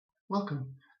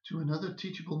Welcome to another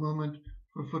teachable moment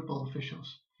for football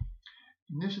officials.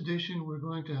 In this edition, we're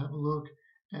going to have a look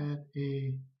at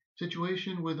a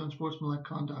situation with unsportsmanlike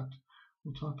conduct.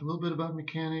 We'll talk a little bit about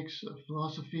mechanics,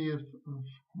 philosophy of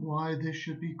why this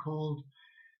should be called,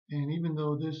 and even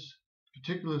though this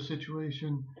particular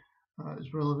situation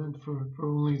is relevant for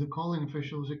only the calling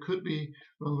officials, it could be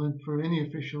relevant for any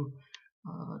official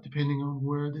depending on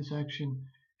where this action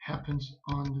happens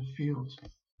on the field.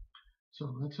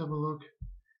 So let's have a look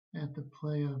at the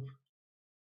play I've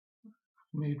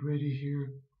made ready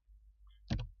here.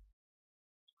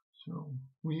 So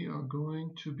we are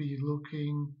going to be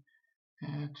looking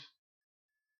at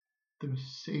the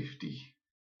safety.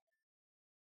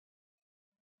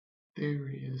 There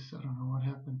he is. I don't know what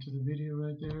happened to the video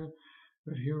right there,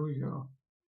 but here we go.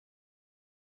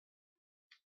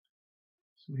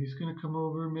 So he's going to come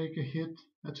over, make a hit.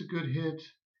 That's a good hit.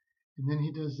 And then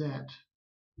he does that.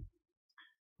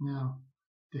 Now,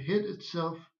 the hit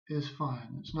itself is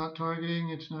fine. It's not targeting.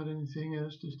 It's not anything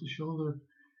else. Just the shoulder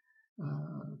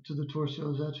to the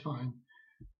torso. That's fine.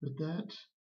 But that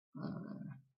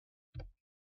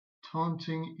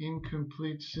taunting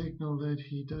incomplete signal that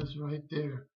he does right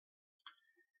there,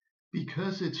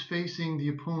 because it's facing the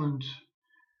opponent,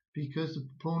 because the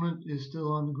opponent is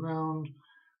still on the ground,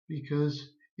 because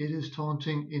it is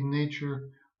taunting in nature,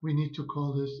 we need to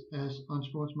call this as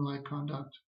unsportsmanlike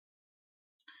conduct.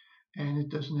 And it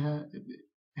doesn't have,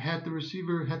 had the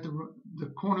receiver, had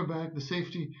the cornerback, the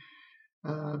safety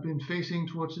been facing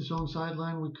towards his own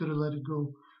sideline, we could have let it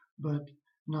go, but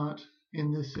not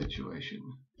in this situation.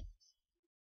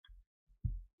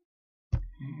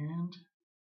 And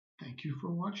thank you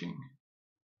for watching.